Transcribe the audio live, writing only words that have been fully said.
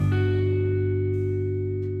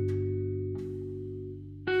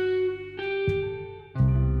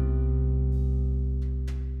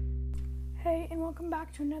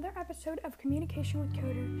another episode of Communication with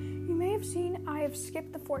Coder. You may have seen I have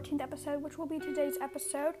skipped the 14th episode, which will be today's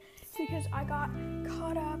episode, because I got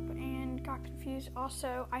caught up and got confused.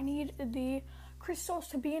 Also, I need the crystals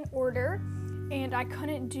to be in order, and I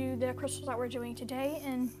couldn't do the crystals that we're doing today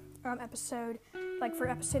in episode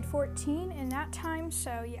 14 in that time,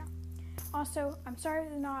 so yeah. Also, I'm sorry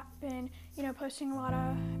I've not been, posting a lot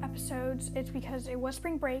of episodes. It's because it was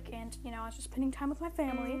spring break and, I was just spending time with my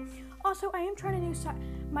family. Also, I am trying a new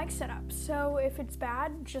mic setup, so if it's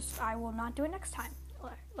bad, I will not do it next time.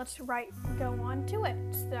 Let's go on to it.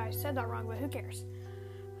 I said that wrong, but who cares?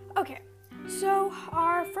 Okay, so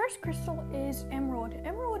our first crystal is emerald.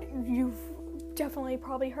 Emerald, you've definitely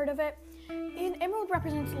probably heard of it. And emerald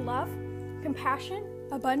represents love, compassion,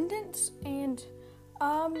 abundance, and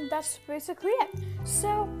that's basically it.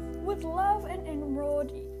 So with love and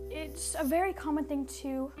emerald, it's a very common thing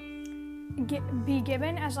to be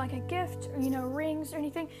given as like a gift, or, rings or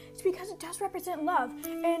anything. It's because it does represent love,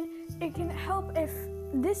 and it can help if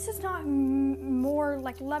this is not more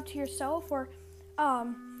like love to yourself, or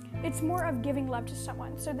it's more of giving love to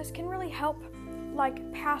someone. So this can really help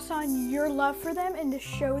like pass on your love for them and to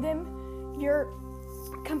show them your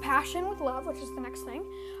compassion with love, which is the next thing,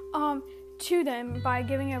 to them by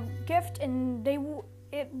giving a gift, and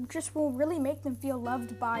it just will really make them feel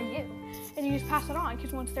loved by you. And you just pass it on,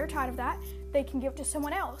 because once they're tired of that, they can give it to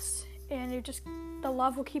someone else, and the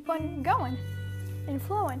love will keep on going and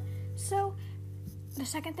flowing. So the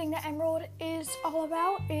second thing that emerald is all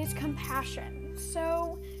about is compassion.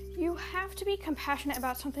 So you have to be compassionate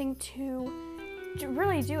about something to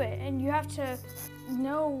really do it, and you have to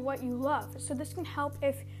know what you love. So this can help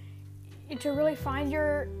to really find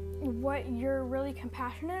what you're really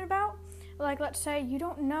compassionate about. Like, let's say you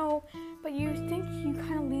don't know, but you think you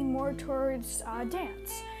kind of lean more towards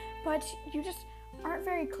dance, but you just aren't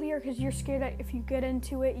very clear because you're scared that if you get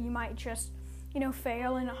into it, you might just,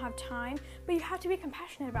 fail and not have time. But you have to be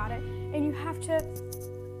compassionate about it, and you have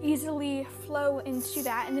to easily flow into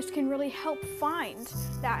that, and this can really help find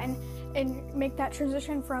that and make that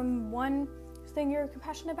transition from one thing you're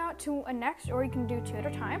compassionate about to a next, or you can do two at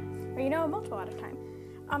a time, or multiple at a time.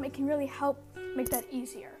 It can really help make that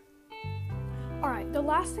easier. Alright, the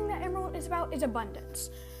last thing that emerald is about is abundance.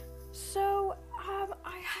 So,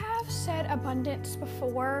 I have said abundance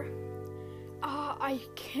before. I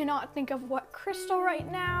cannot think of what crystal right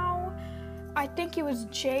now. I think it was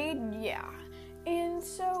jade, yeah. And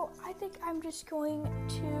so, I think I'm just going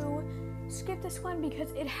to skip this one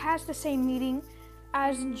because it has the same meaning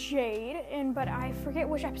as jade, but I forget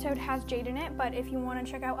which episode has jade in it, but if you want to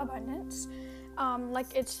check out abundance,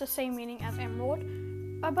 it's the same meaning as emerald.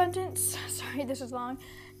 Abundance, sorry, this is long,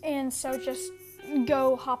 and so just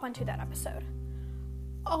go hop onto that episode.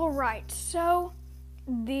 Alright, so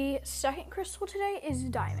the second crystal today is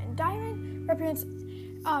diamond. Diamond represents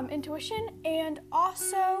intuition and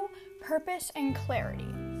also purpose and clarity.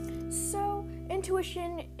 So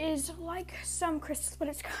intuition is like some crystals, but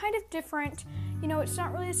it's kind of different. It's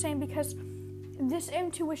not really the same, because this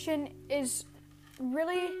intuition is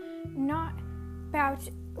really not about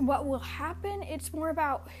what will happen. It's more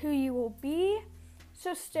about who you will be.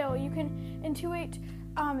 So still, you can intuit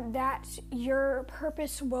that your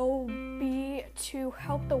purpose will be to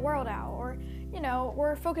help the world out,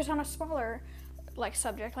 or focus on a smaller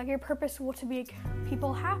subject, like your purpose will to make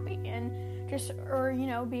people happy, and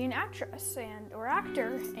be an actress or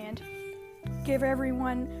actor and give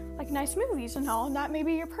everyone nice movies and all. That may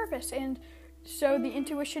be your purpose, and so the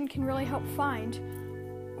intuition can really help find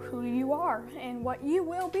who you are and what you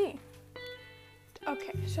will be.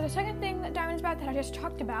 Okay, so the second thing that diamond's about that I just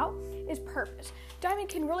talked about is purpose. Diamond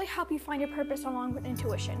can really help you find your purpose along with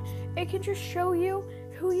intuition. It can just show you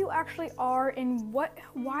who you actually are and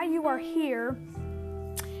why you are here,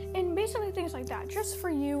 and basically things like that, just for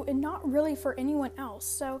you and not really for anyone else.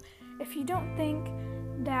 So if you don't think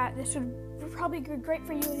that this would probably be great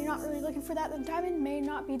for you and you're not really looking for that, then diamond may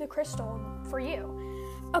not be the crystal for you.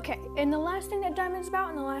 Okay, and the last thing that diamond's about,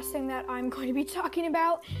 and the last thing that I'm going to be talking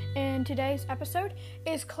about in today's episode,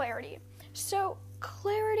 is clarity. So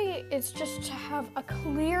clarity is just to have a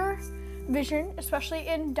clear vision, especially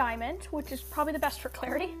in diamond, which is probably the best for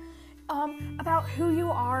clarity, about who you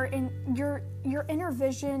are, and your inner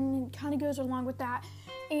vision kind of goes along with that,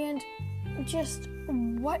 and just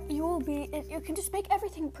what you will be. You can just make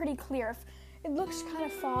everything pretty clear. If it looks kind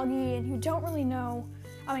of foggy and you don't really know,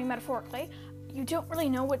 metaphorically, you don't really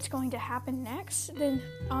know what's going to happen next, then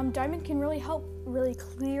diamond can really help really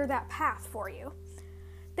clear that path for you.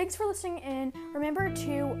 Thanks for listening in. Remember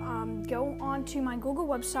to go on to my Google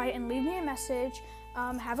website and leave me a message.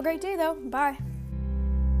 Have a great day though. Bye.